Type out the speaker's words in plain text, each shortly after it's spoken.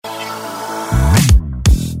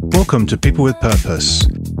Welcome to People with Purpose.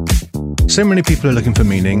 So many people are looking for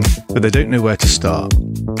meaning, but they don't know where to start.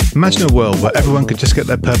 Imagine a world where everyone could just get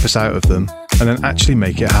their purpose out of them and then actually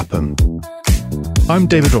make it happen. I'm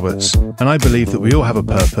David Roberts, and I believe that we all have a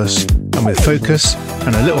purpose, and with focus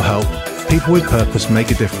and a little help, people with purpose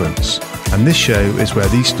make a difference. And this show is where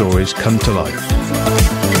these stories come to life.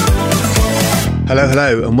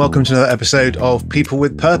 Hello, and welcome to another episode of People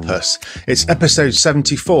with Purpose. It's episode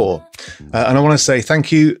 74, and I want to say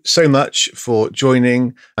thank you so much for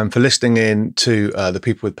joining and for listening in to the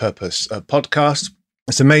People with Purpose podcast.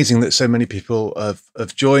 It's amazing that so many people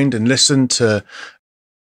have joined and listened to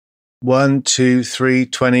 1, 2, 3,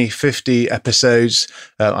 20, 50 episodes.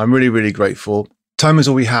 I'm really grateful. Time is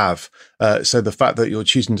all we have. So the fact that you're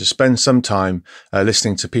choosing to spend some time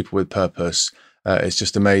listening to People with Purpose it's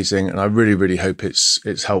just amazing, and I really hope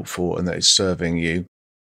it's helpful and that it's serving you.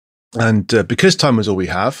 And because time is all we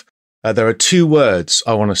have, there are two words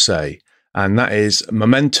I want to say, and that is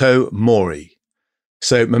Memento Mori.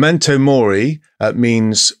 So Memento Mori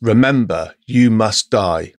means remember, you must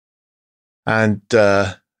die. And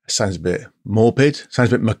it sounds a bit morbid,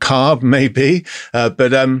 sounds a bit macabre maybe, but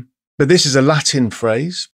this is a Latin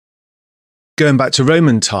phrase going back to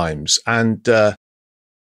Roman times, and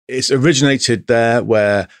it's originated there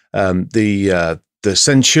where the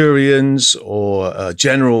centurions or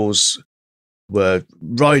generals were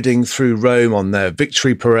riding through Rome on their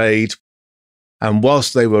victory parade. And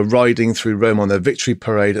whilst they were riding through Rome on their victory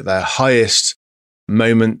parade at their highest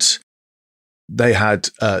moment, they had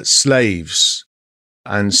slaves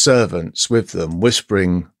and servants with them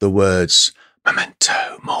whispering the words,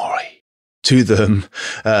 Memento Mori, to them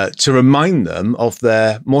to remind them of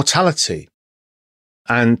their mortality,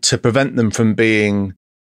 and to prevent them from being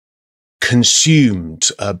consumed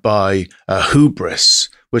by hubris,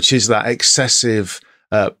 which is that excessive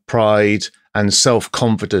pride and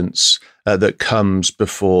self-confidence that comes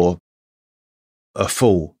before a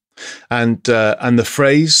fall. And the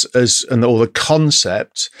phrase or the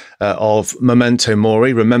concept of Memento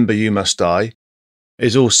Mori, remember you must die,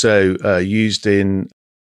 is also used in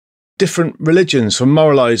different religions for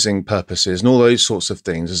moralizing purposes and all those sorts of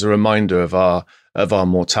things as a reminder of our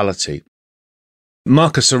mortality.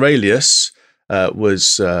 Marcus Aurelius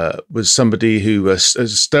was somebody who was a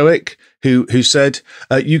Stoic who said,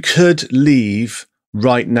 you could leave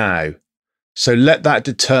right now. So let that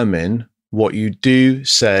determine what you do,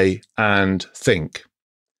 say, and think.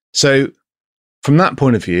 So from that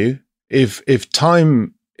point of view, if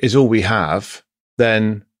time is all we have,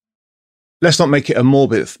 then let's not make it a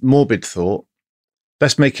morbid thought.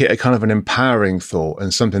 Let's make it a kind of an empowering thought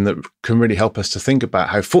and something that can really help us to think about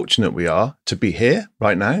how fortunate we are to be here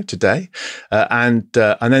right now, today, and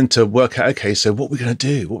then to work out, okay, so what we're going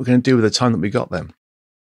to do, with the time that we got then.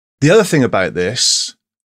 The other thing about this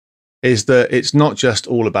is that it's not just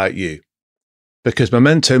all about you, because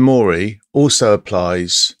Memento Mori also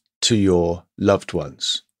applies to your loved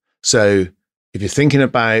ones. So if you're thinking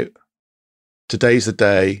about today's the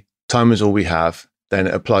day, time is all we have, then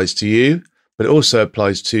it applies to you, but it also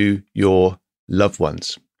applies to your loved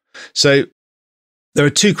ones. So there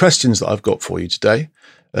are two questions that I've got for you today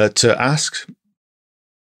to ask.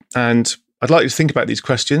 And I'd like you to think about these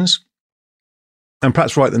questions and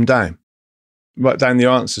perhaps write them down. Write down the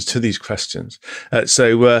answers to these questions.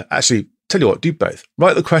 Actually, tell you what, do both.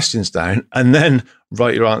 Write the questions down and then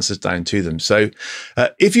write your answers down to them. So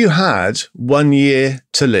if you had 1 year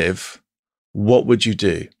to live, what would you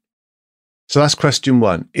do? So that's question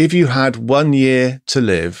one. If you had 1 year to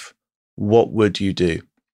live, what would you do?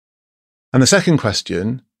 And the second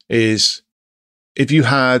question is, if you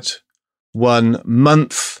had 1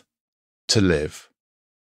 month to live,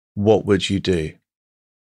 what would you do?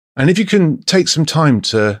 And if you can take some time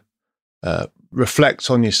to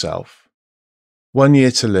reflect on yourself, 1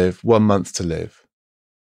 year to live, 1 month to live,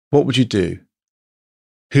 what would you do?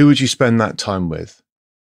 Who would you spend that time with?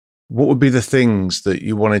 What would be the things that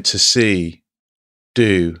you wanted to see,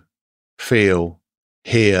 do, feel,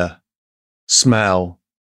 hear, smell,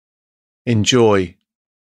 enjoy?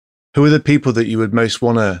 Who are the people that you would most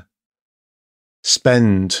want to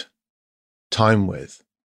spend time with?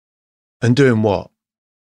 And doing what?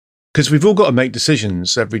 Because we've all got to make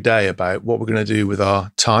decisions every day about what we're going to do with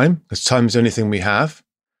our time, because time is the only thing we have.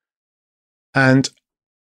 And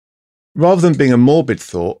rather than being a morbid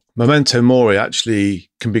thought, Memento Mori actually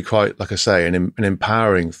can be quite, like I say, an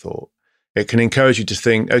empowering thought. It can encourage you to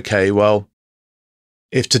think, okay, well,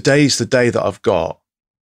 if today's the day that I've got,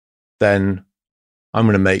 then I'm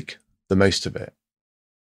going to make the most of it.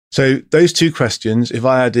 So those two questions, if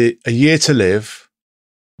I had a year to live,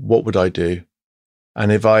 what would I do?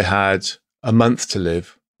 And if I had a month to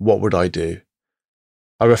live, what would I do?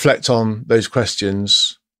 I reflect on those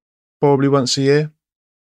questions probably once a year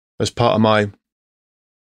as part of my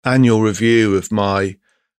annual review of my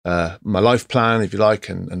life plan, if you like,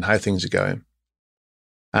 and how things are going.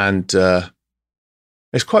 And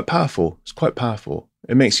it's quite powerful. It's quite powerful.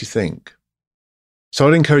 It makes you think. So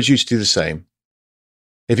I'd encourage you to do the same.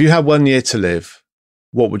 If you had 1 year to live,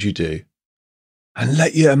 what would you do? And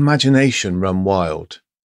let your imagination run wild.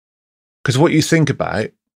 Because what you think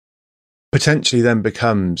about potentially then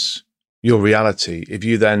becomes your reality. If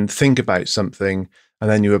you then think about something and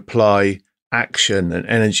then you apply action and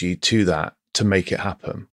energy to that to make it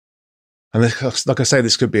happen. And this, like I say,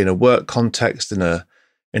 this could be in a work context, in a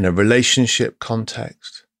relationship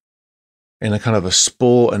context, in a kind of a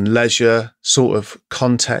sport and leisure sort of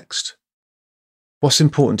context. What's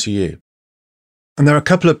important to you? And there are a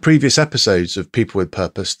couple of previous episodes of People with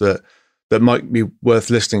Purpose that might be worth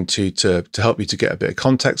listening to help you to get a bit of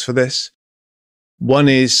context for this. One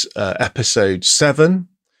is episode 7,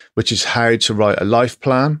 which is how to write a life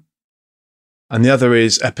plan. And the other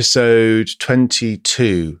is episode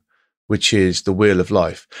 22, which is the Wheel of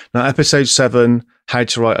Life. Now, episode 7, how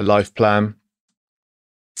to write a life plan.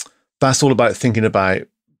 That's all about thinking about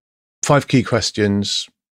 5 key questions,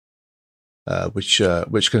 which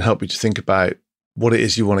can help you to think about what it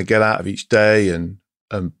is you want to get out of each day and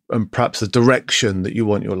perhaps the direction that you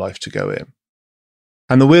want your life to go in.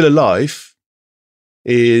 And the Wheel of Life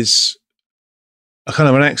is a kind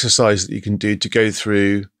of an exercise that you can do to go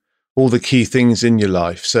through all the key things in your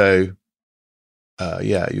life. So,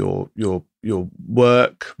 your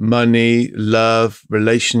work, money, love,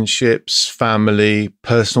 relationships, family,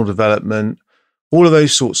 personal development, all of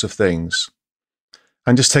those sorts of things.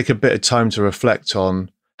 And just take a bit of time to reflect on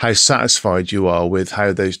how satisfied you are with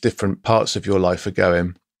how those different parts of your life are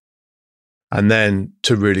going. And then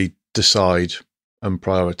to really decide and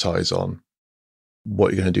prioritize on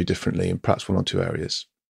what you're going to do differently in perhaps 1 or 2 areas.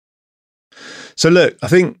 So look, I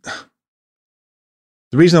think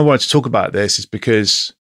the reason I wanted to talk about this is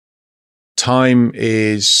because time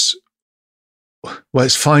is, well,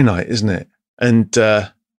 it's finite, isn't it? And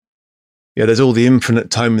there's all the infinite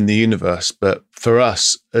time in the universe, but for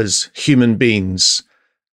us as human beings,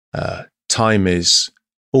 time is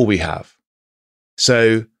all we have.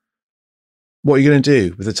 So what are you going to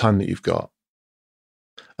do with the time that you've got?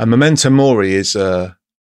 And Memento Mori is,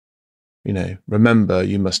 remember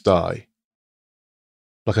you must die.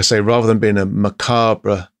 Like I say, rather than being a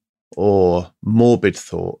macabre or morbid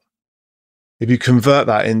thought, if you convert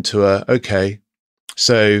that into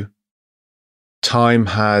so time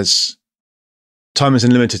has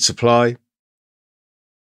in limited supply.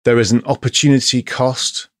 There is an opportunity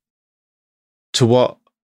cost to what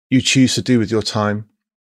you choose to do with your time.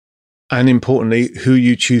 And importantly, who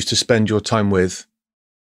you choose to spend your time with.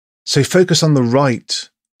 So focus on the right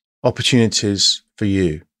opportunities for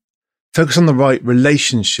you. Focus on the right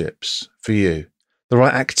relationships for you, the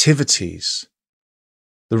right activities,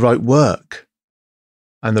 the right work,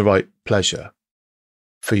 and the right pleasure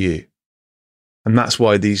for you. And that's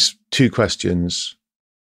why these 2 questions,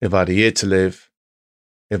 if I had a year to live,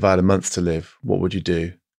 if I had a month to live, what would you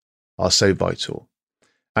do, are so vital.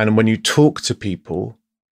 And when you talk to people,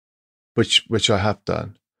 which I have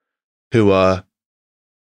done, who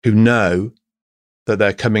know that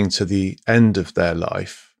they're coming to the end of their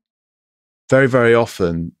life, very, very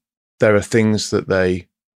often there are things that they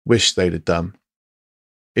wish they'd have done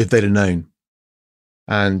if they'd have known.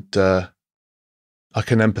 And I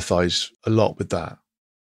can empathize a lot with that.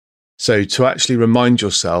 So to actually remind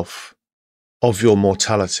yourself of your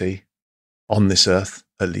mortality on this earth,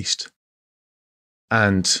 at least,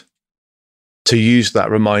 and to use that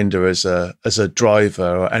reminder as a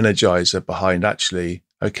driver or energizer behind actually,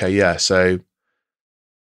 so,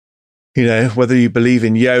 whether you believe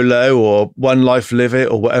in YOLO or one life, live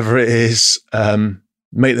it, or whatever it is,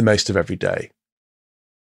 make the most of every day.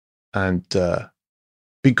 And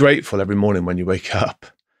be grateful every morning when you wake up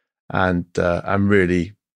and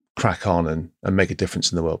really crack on and make a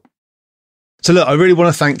difference in the world. So look, I really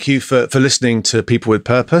want to thank you for listening to People with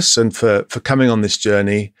Purpose and for coming on this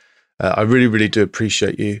journey. I really, really do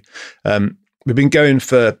appreciate you. We've been going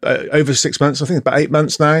for over 6 months, I think about 8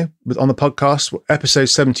 months now on the podcast, episode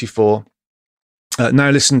 74.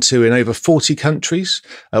 Now listened to in over 40 countries,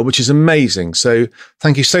 which is amazing. So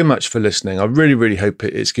thank you so much for listening. I really, really hope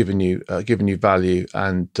it's given you value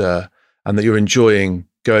and that you're enjoying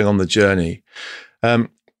going on the journey.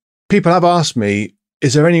 People have asked me,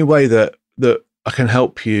 is there any way that I can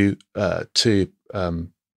help you to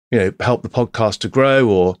help the podcast to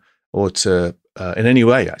grow or to in any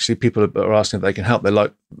way? Actually, people are asking if they can help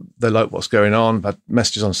like what's going on. I've had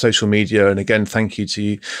messages on social media, and again, thank you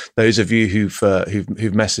to those of you who've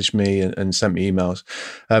messaged me and sent me emails.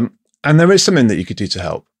 And there is something that you could do to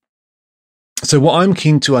help. So what I'm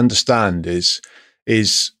keen to understand is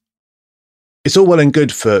it's all well and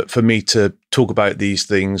good for me to talk about these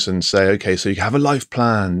things and say, okay, so you have a life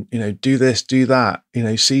plan, do this, do that,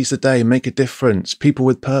 seize the day, make a difference, people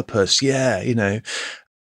with purpose. Yeah.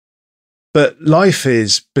 But life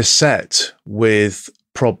is beset with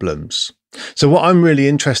problems. So what I'm really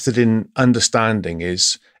interested in understanding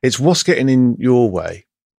is it's what's getting in your way.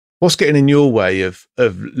 What's getting in your way of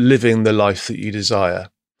living the life that you desire?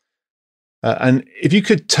 And if you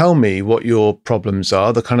could tell me what your problems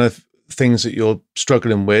are, the kind of things that you're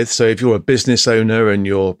struggling with. So if you're a business owner and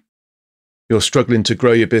you're struggling to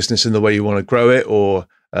grow your business in the way you want to grow it, or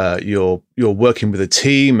you're working with a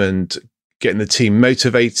team and getting the team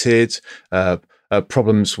motivated,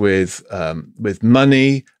 problems with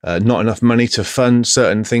money, not enough money to fund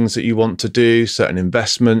certain things that you want to do, certain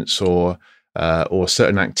investments or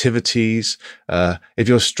certain activities. If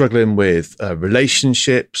you're struggling with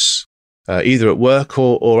relationships, either at work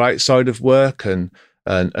or outside of work, and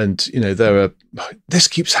this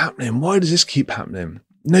keeps happening. Why does this keep happening?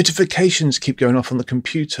 Notifications keep going off on the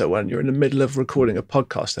computer when you're in the middle of recording a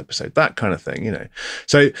podcast episode, that kind of thing,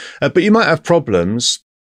 So, but you might have problems,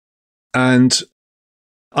 and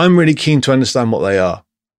I'm really keen to understand what they are,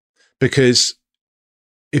 because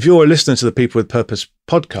if you're a listener to the People with Purpose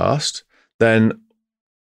podcast, then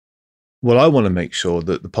what I want to make sure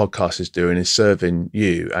that the podcast is doing is serving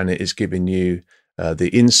you, and it is giving you the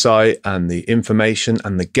insight and the information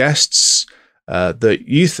and the guests that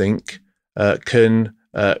you think can,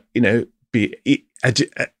 be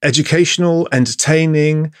educational,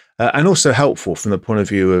 entertaining, and also helpful from the point of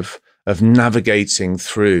view of navigating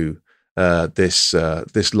through this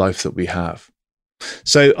life that we have.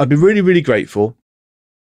 So I'd be really, really grateful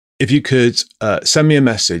if you could send me a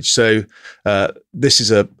message. So this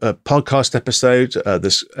is a podcast episode,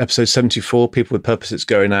 this episode 74, People with Purpose, it's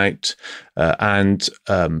going out.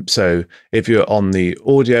 So if you're on the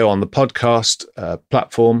audio, on the podcast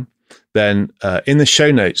platform, then in the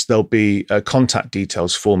show notes, there'll be contact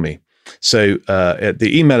details for me. So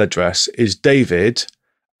the email address is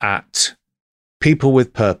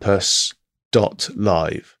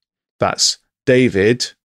david@peoplewithpurpose.live. That's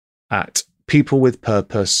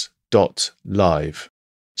david@peoplewithpurpose.live.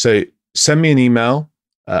 So send me an email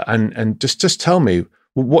and just tell me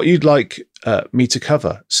what you'd like me to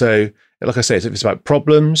cover. So like I say, if it's about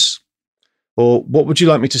problems, or what would you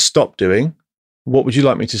like me to stop doing? What would you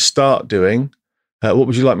like me to start doing? What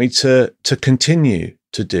would you like me to continue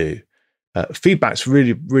to do? Feedback's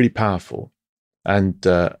really, really powerful, and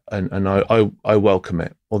I welcome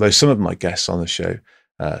it. Although some of my guests on the show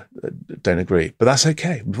don't agree, but that's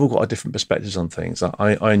okay. We've all got our different perspectives on things.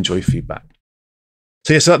 I enjoy feedback.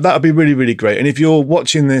 So yes, that would be really, really great. And if you're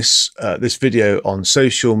watching this video on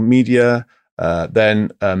social media, then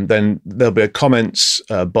there'll be a comments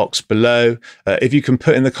box below. If you can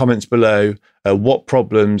put in the comments below what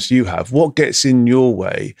problems you have, what gets in your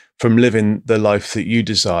way from living the life that you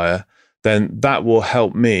desire, then that will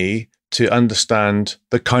help me to understand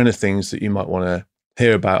the kind of things that you might want to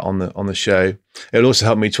hear about on the show. It'll also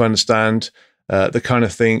help me to understand the kind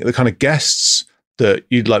of guests that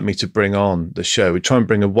you'd like me to bring on the show. We try and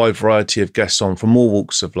bring a wide variety of guests on from all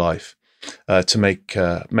walks of life to make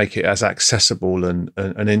it as accessible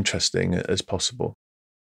and interesting as possible.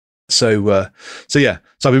 So I'd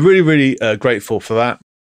be really, really grateful for that.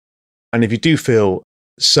 And if you do feel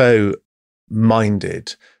so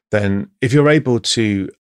minded, then if you're able to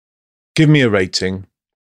give me a rating,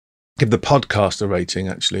 give the podcast a rating,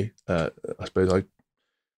 actually, I suppose I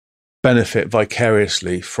benefit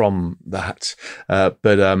vicariously from that.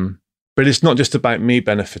 But it's not just about me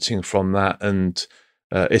benefiting from that, and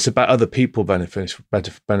it's about other people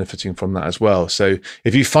benefiting from that as well. So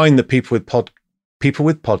if you find the People with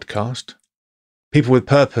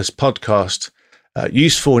Purpose podcast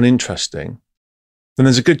useful and interesting, then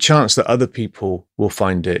there's a good chance that other people will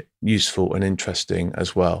find it useful and interesting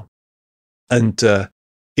as well. And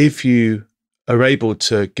if you are able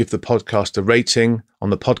to give the podcast a rating on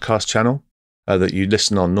the podcast channel that you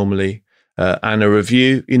listen on normally, and a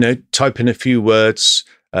review, type in a few words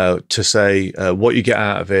to say what you get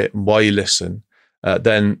out of it and why you listen,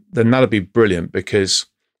 then that'll be brilliant, because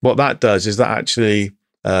what that does is that actually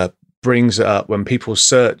brings it up when people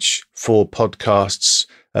search for podcasts,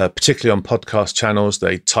 particularly on podcast channels.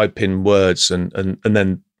 They type in words and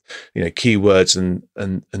then keywords,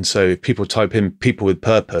 and so if people type in People with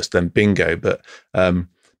Purpose, then bingo. But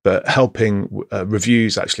helping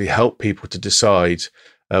reviews actually help people to decide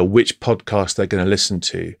which podcast they're going to listen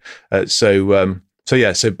to.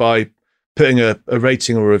 So by putting a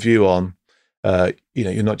rating or review on,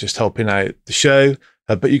 you're not just helping out the show,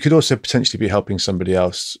 but you could also potentially be helping somebody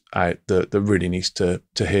else out that really needs to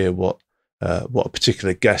hear what a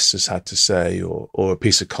particular guest has had to say, or a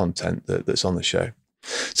piece of content that's on the show.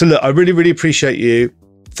 So look, I really, really appreciate you.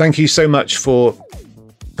 Thank you so much for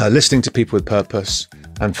listening to People with Purpose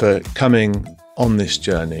and for coming on this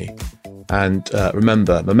journey. And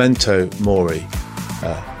remember, Memento, Mori.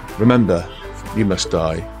 Remember, you must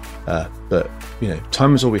die. But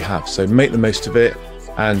time is all we have. So make the most of it.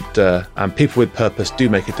 And People with Purpose do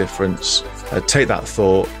make a difference. Take that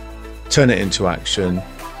thought, turn it into action,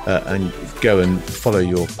 and go and follow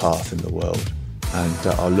your path in the world. And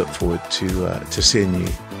I'll look forward to seeing you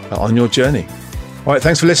on your journey. All right,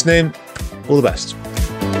 thanks for listening. All the best.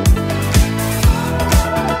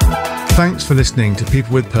 Thanks for listening to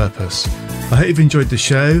People with Purpose. I hope you've enjoyed the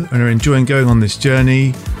show and are enjoying going on this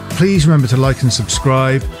journey. Please remember to like and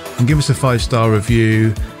subscribe and give us a 5-star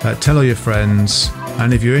review. Tell all your friends.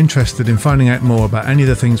 And if you're interested in finding out more about any of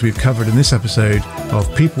the things we've covered in this episode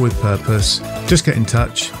of People with Purpose, just get in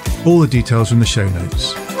touch. All the details are in the show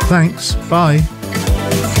notes. Thanks. Bye.